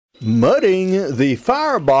Mudding the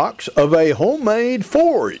firebox of a homemade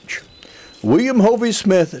forge. William Hovey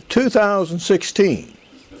Smith, 2016.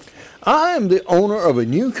 I am the owner of a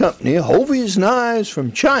new company, Hovey's Knives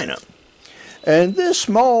from China. And this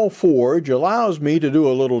small forge allows me to do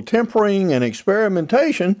a little tempering and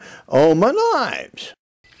experimentation on my knives.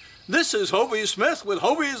 This is Hovey Smith with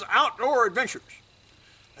Hovey's Outdoor Adventures.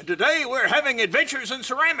 And today we're having adventures in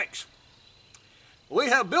ceramics. We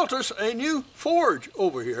have built us a new forge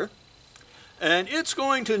over here, and it's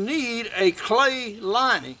going to need a clay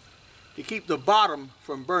lining to keep the bottom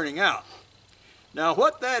from burning out. Now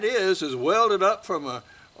what that is welded up from an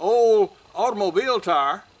old automobile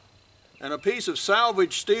tire and a piece of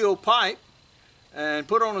salvaged steel pipe and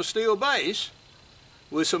put on a steel base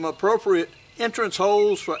with some appropriate entrance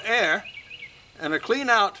holes for air and a clean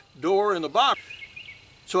out door in the bottom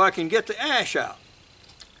so I can get the ash out.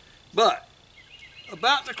 But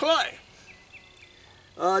about the clay,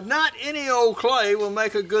 not any old clay will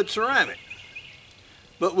make a good ceramic,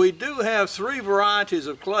 but we do have 3 varieties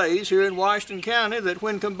of clays here in Washington County that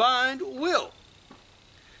when combined will.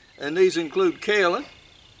 And these include kaolin,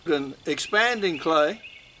 an expanding clay,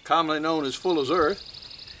 commonly known as Fuller's Earth,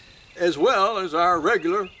 as well as our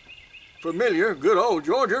regular, familiar, good old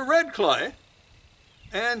Georgia red clay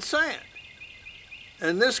and sand.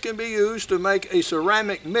 And this can be used to make a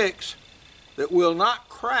ceramic mix that will not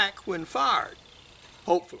crack when fired,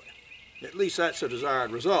 hopefully. At least that's the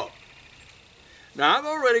desired result. Now I've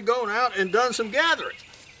already gone out and done some gathering.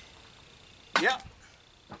 Yep.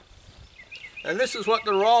 And this is what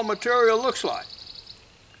the raw material looks like.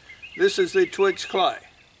 This is the Twix clay.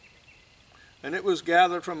 And it was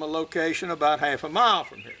gathered from a location about half a mile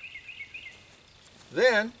from here.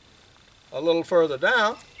 Then, a little further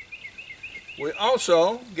down, we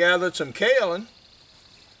also gathered some kaolin,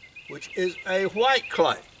 which is a white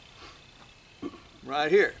clay, right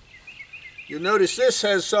here. You'll notice this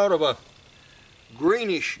has sort of a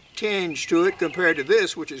greenish tinge to it compared to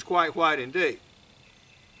this, which is quite white indeed.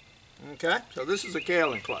 Okay, so this is a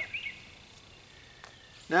kaolin clay.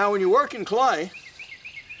 Now when you work in clay,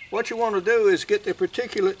 what you want to do is get the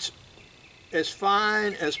particulates as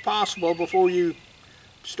fine as possible before you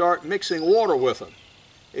start mixing water with them.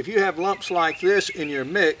 If you have lumps like this in your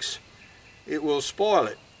mix, it will spoil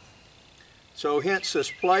it. So hence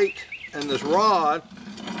this plate and this rod,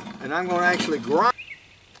 and I'm going to actually grind,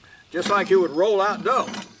 just like you would roll out dough,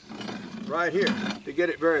 right here, to get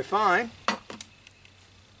it very fine.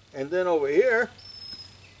 And then over here,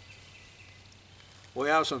 we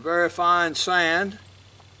have some very fine sand.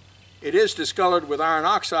 It is discolored with iron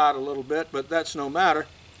oxide a little bit, but that's no matter.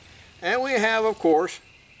 And we have, of course,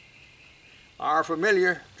 our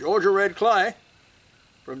familiar Georgia red clay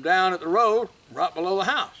from down at the road, right below the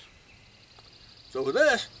house. So with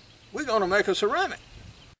this, we're going to make a ceramic.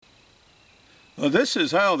 Well, this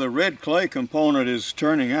is how the red clay component is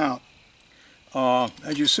turning out.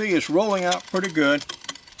 As you see, it's rolling out pretty good.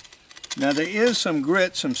 Now there is some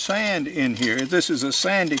grit, some sand in here. This is a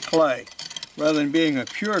sandy clay rather than being a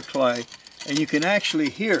pure clay, and you can actually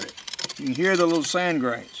hear it. You can hear the little sand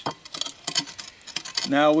grains.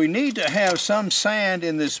 Now we need to have some sand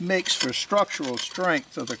in this mix for structural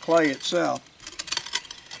strength of the clay itself.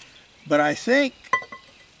 But I think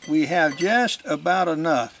we have just about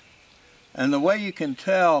enough. And the way you can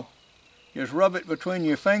tell, just rub it between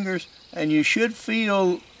your fingers and you should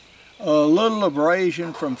feel a little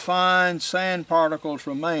abrasion from fine sand particles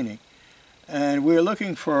remaining. And we're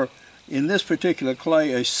looking for, in this particular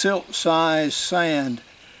clay, a silt-sized sand.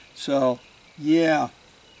 So, yeah,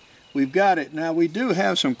 we've got it. Now we do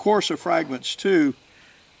have some coarser fragments too,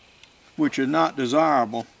 which are not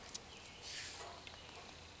desirable.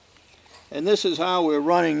 And this is how we're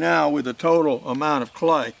running now with the total amount of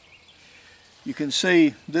clay. You can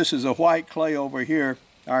see this is a white clay over here,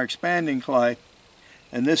 our expanding clay,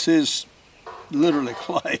 and this is literally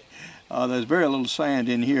clay. There's very little sand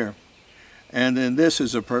in here. And then this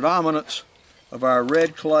is a predominance of our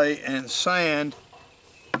red clay and sand.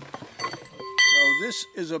 So this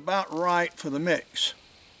is about right for the mix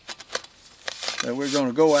that we're going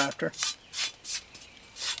to go after.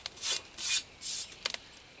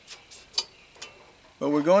 But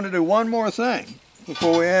we're going to do one more thing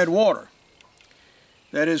before we add water.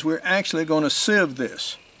 That is, we're actually going to sieve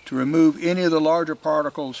this to remove any of the larger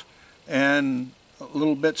particles and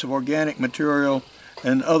little bits of organic material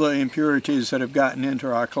and other impurities that have gotten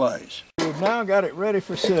into our clays. We've now got it ready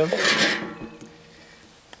for sieve.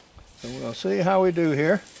 So we'll see how we do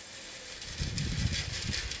here.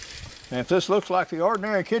 And if this looks like the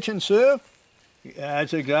ordinary kitchen sieve,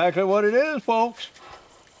 that's exactly what it is, folks.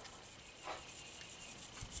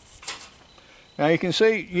 Now you can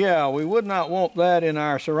see, yeah, we would not want that in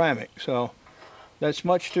our ceramic, so that's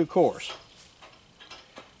much too coarse.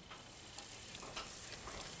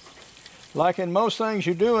 Like in most things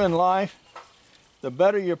you do in life, the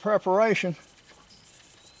better your preparation,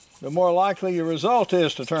 the more likely your result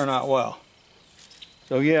is to turn out well.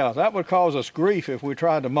 So yeah, that would cause us grief if we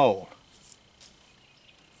tried to mold.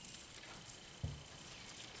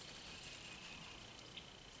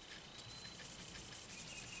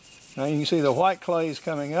 Now you can see the white clay is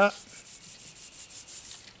coming up.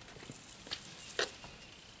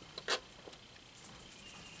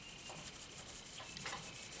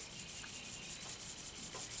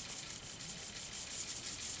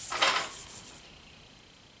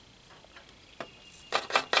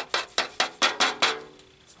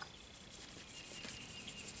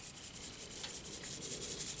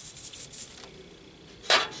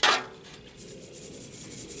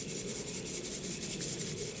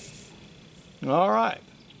 All right.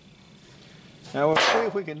 Now we'll see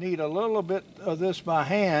if we can knead a little bit of this by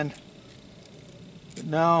hand.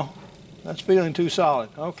 No, that's feeling too solid.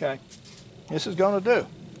 Okay, this is going to do.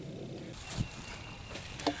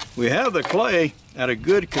 We have the clay at a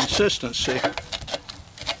good consistency.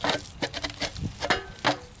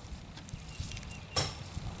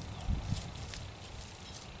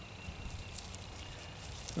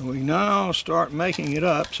 And we now start making it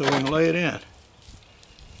up so we can lay it in.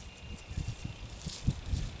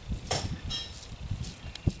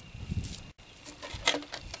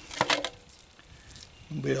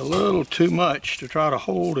 It'll be a little too much to try to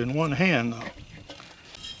hold in one hand though.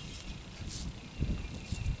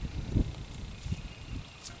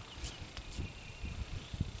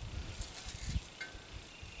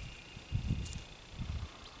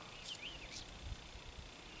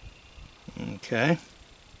 Okay.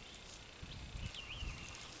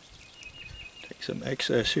 Take some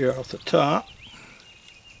excess here off the top.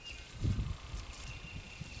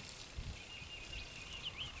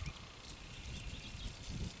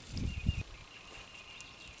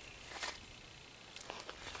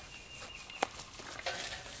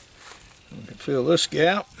 We can fill this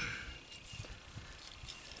gap.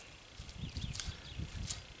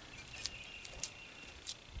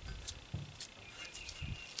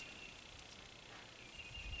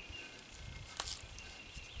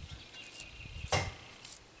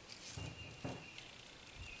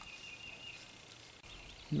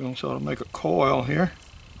 We're going to sort of make a coil here.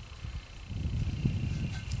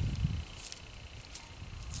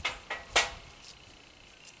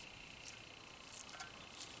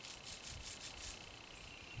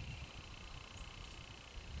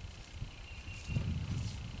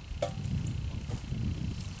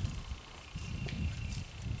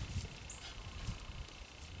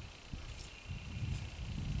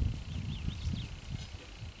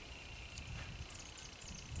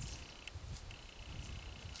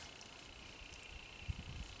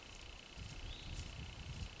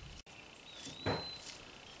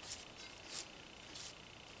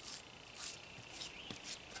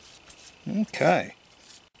 Okay,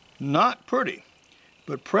 not pretty,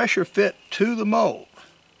 but pressure fit to the mold.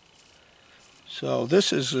 So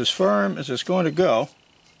this is as firm as it's going to go.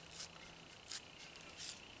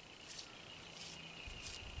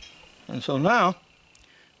 And so now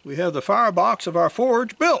we have the firebox of our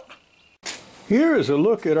forge built. Here is a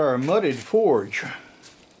look at our mudded forge.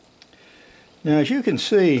 Now as you can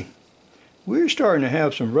see, we're starting to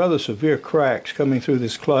have some rather severe cracks coming through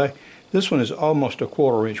this clay. This one is almost a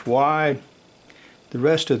 1/4 inch wide. The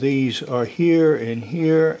rest of these are here and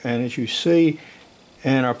here, and as you see,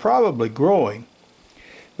 and are probably growing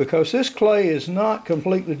because this clay is not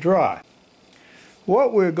completely dry.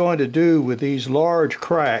 What we're going to do with these large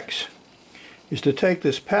cracks is to take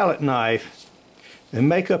this palette knife and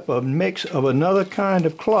make up a mix of another kind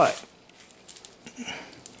of clay.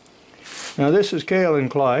 Now this is kaolin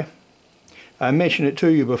clay. I mentioned it to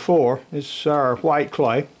you before. This is our white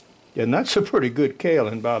clay. And that's a pretty good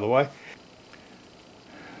kaolin, by the way.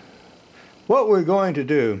 What we're going to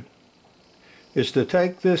do is to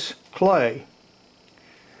take this clay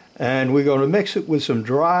and we're going to mix it with some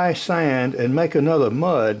dry sand and make another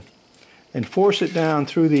mud and force it down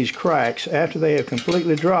through these cracks after they have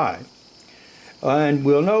completely dried. And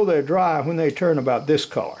we'll know they're dry when they turn about this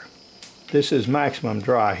color. This is maximum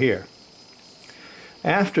dry here.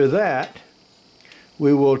 After that,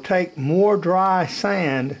 we will take more dry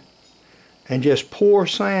sand and just pour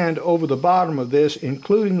sand over the bottom of this,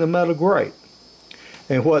 including the metal grate.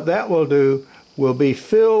 And what that will do will be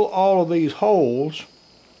fill all of these holes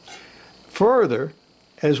further,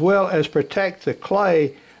 as well as protect the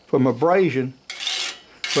clay from abrasion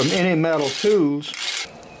from any metal tools.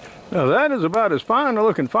 Now that is about as fine a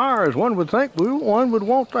looking fire as one would think one would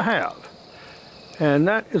want to have. And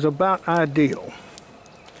that is about ideal.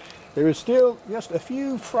 There is still just a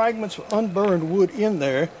few fragments of unburned wood in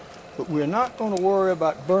there, but we're not going to worry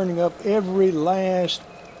about burning up every last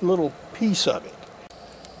little piece of it.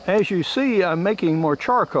 As you see, I'm making more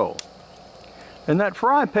charcoal. And that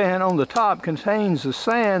fry pan on the top contains the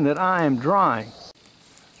sand that I am drying.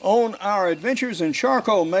 On our adventures in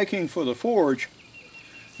charcoal making for the forge,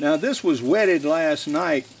 now this was wetted last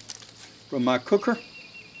night from my cooker,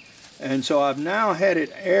 and so I've now had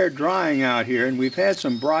it air drying out here, and we've had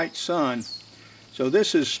some bright sun, so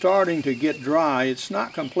this is starting to get dry. It's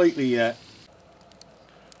not completely yet.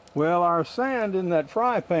 Well, our sand in that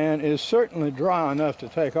fry pan is certainly dry enough to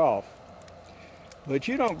take off, but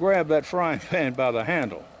you don't grab that frying pan by the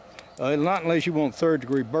handle, not unless you want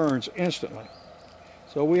third-degree burns instantly.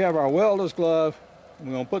 So we have our welder's glove, and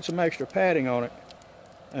we're going to put some extra padding on it,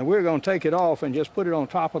 and we're going to take it off and just put it on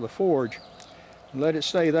top of the forge and let it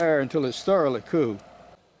stay there until it's thoroughly cool.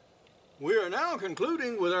 We are now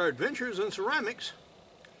concluding with our adventures in ceramics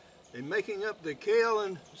and making up the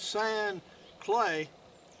kaolin sand clay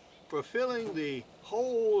for filling the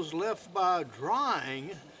holes left by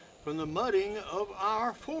drying from the mudding of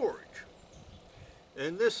our forge.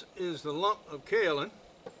 And this is the lump of kaolin,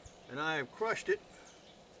 and I have crushed it.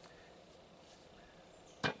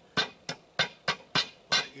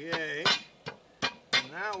 Yay.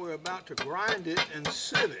 And now we're about to grind it and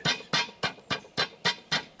sieve it.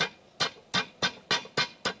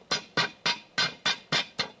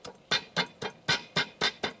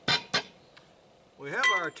 We have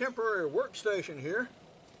our temporary workstation here.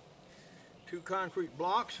 2 concrete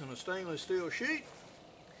blocks and a stainless steel sheet.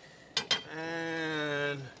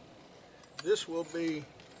 And this will be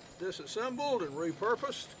disassembled and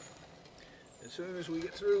repurposed as soon as we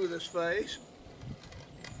get through this phase.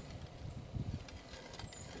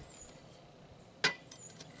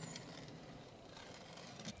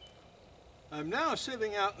 I'm now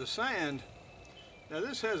sieving out the sand. Now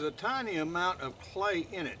this has a tiny amount of clay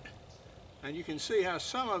in it, and you can see how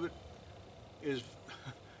some of it is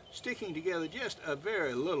sticking together just a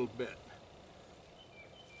very little bit.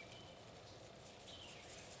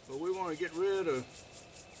 But we want to get rid of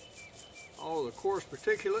all the coarse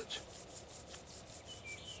particulates.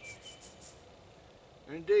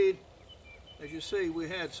 Indeed, as you see, we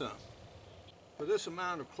had some. For this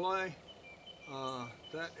amount of clay,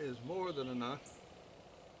 that is more than enough.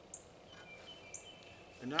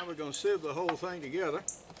 And now we're going to sieve the whole thing together.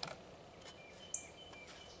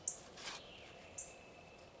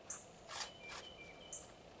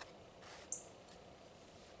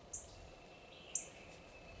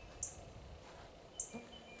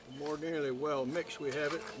 The more nearly well mixed we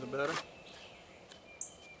have it, the better.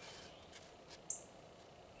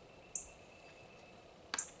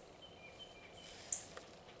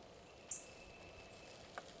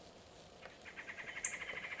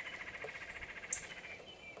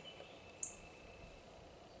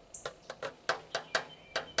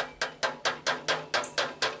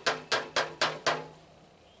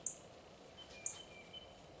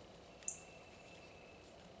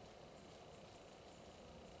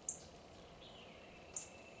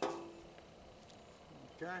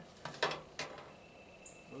 Okay,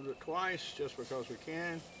 we'll do it twice just because we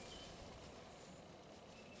can.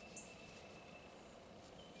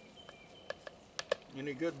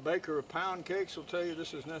 Any good baker of pound cakes will tell you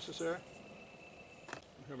this is necessary.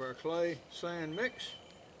 We have our clay sand mix.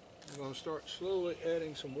 I'm going to start slowly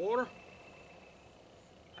adding some water.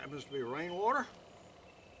 Happens to be rainwater.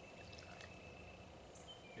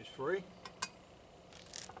 It's free.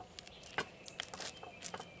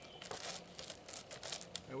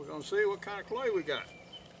 And we're going to see what kind of clay we got.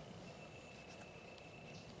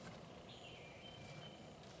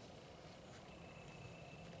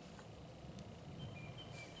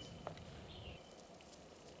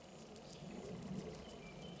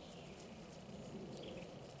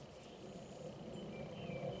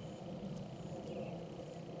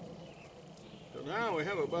 So now we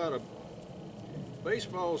have about a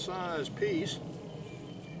baseball-sized piece.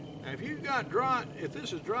 Now if if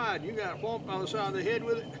this is dried and you got whomped on the side of the head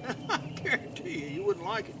with it, I guarantee you wouldn't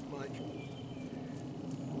like it much.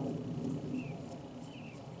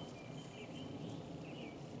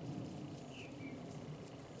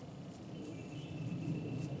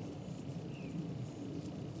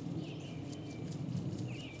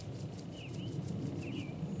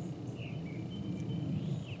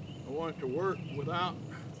 I want it to work without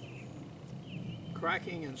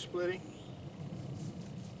cracking and splitting.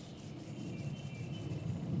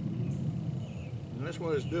 And that's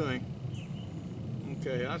what it's doing.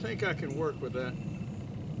 Okay, I think I can work with that.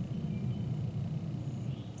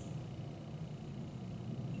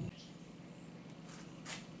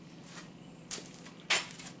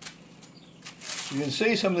 You can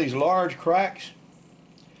see some of these large cracks.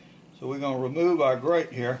 So we're going to remove our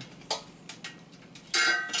grate here.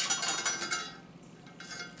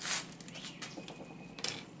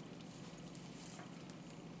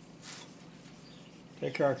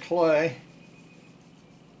 Take our clay.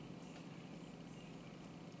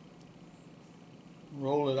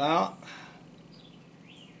 Roll it out.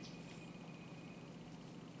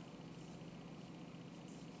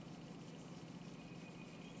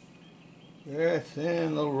 Very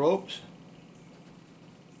thin little ropes.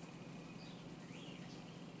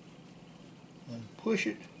 And push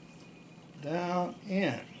it down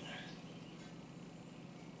in.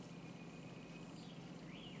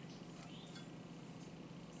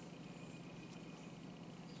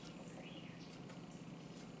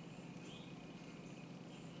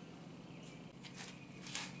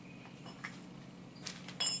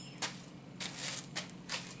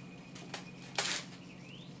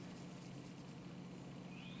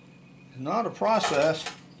 It's not a process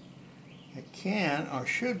that can or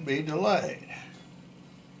should be delayed.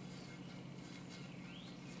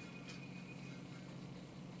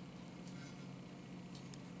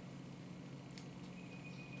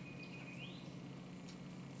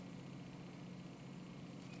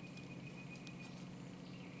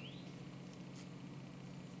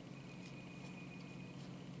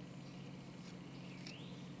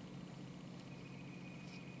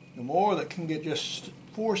 The more that can get just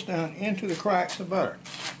forced down into the cracks, the better.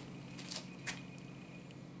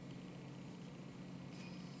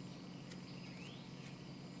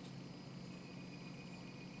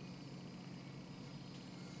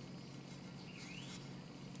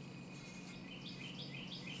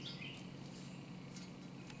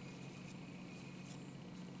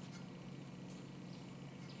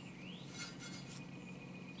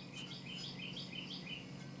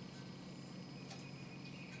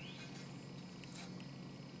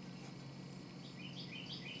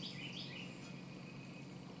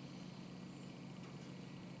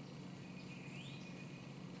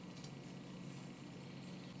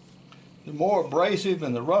 The more abrasive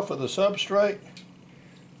and the rougher the substrate,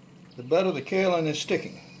 the better the kaolin is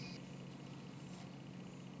sticking.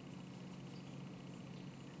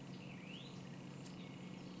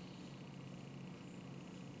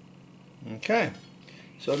 Okay,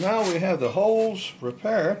 so now we have the holes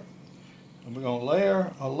repaired, and we're going to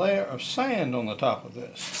layer a layer of sand on the top of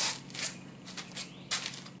this.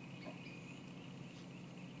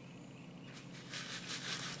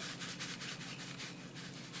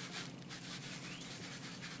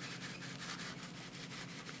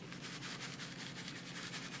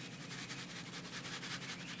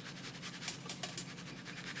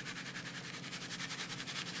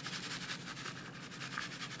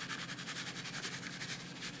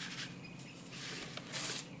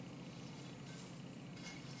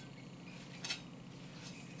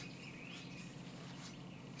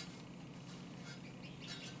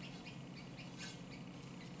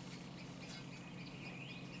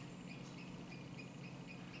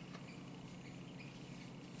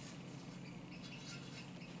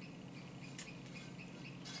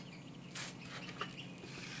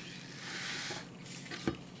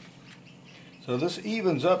 So this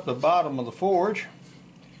evens up the bottom of the forge,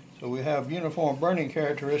 so we have uniform burning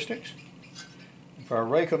characteristics. If our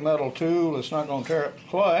rake of metal tool, it's not going to tear up the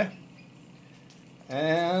clay,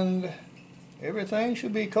 and everything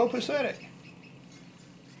should be copacetic.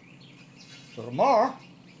 So tomorrow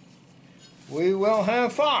we will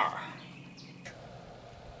have fire.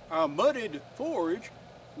 Our mudded forge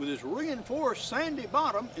with its reinforced sandy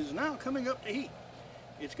bottom is now coming up to heat.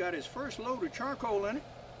 It's got its first load of charcoal in it,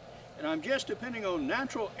 and I'm just depending on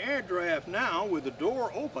natural air draft now with the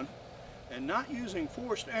door open and not using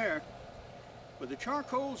forced air. But the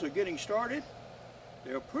charcoals are getting started.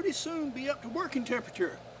 They'll pretty soon be up to working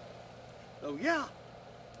temperature. So yeah,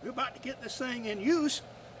 we're about to get this thing in use,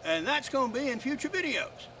 and that's going to be in future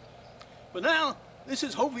videos. But now, this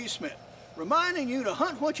is Hovey Smith, reminding you to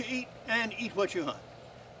hunt what you eat and eat what you hunt.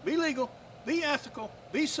 Be legal, be ethical,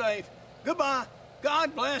 be safe. Goodbye,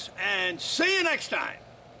 God bless, and see you next time.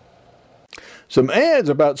 Some ads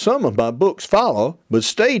about some of my books follow, but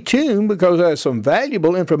stay tuned because there's some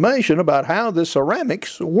valuable information about how the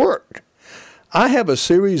ceramics worked. I have a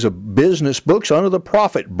series of business books under the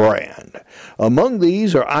Profit brand. Among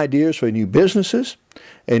these are ideas for new businesses,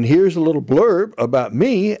 and here's a little blurb about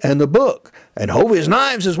me and the book. And Hovey's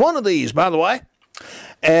Knives is one of these, by the way.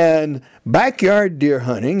 And backyard deer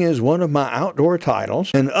hunting is one of my outdoor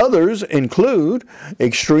titles, and others include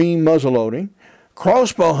extreme muzzleloading,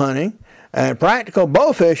 crossbow hunting, and practical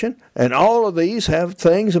bow fishing, and all of these have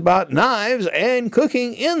things about knives and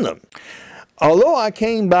cooking in them. Although I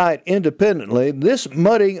came by it independently, this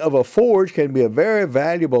mudding of a forge can be a very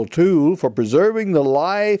valuable tool for preserving the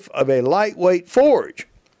life of a lightweight forge.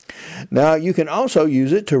 Now, you can also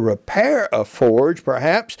use it to repair a forge,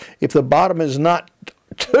 perhaps if the bottom is not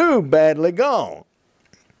too badly gone.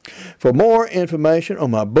 For more information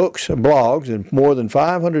on my books and blogs and more than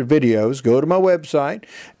 500 videos, go to my website,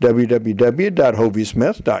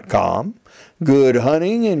 www.hoviesmith.com. Good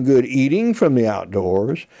hunting and good eating from the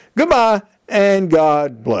outdoors. Goodbye, and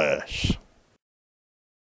God bless.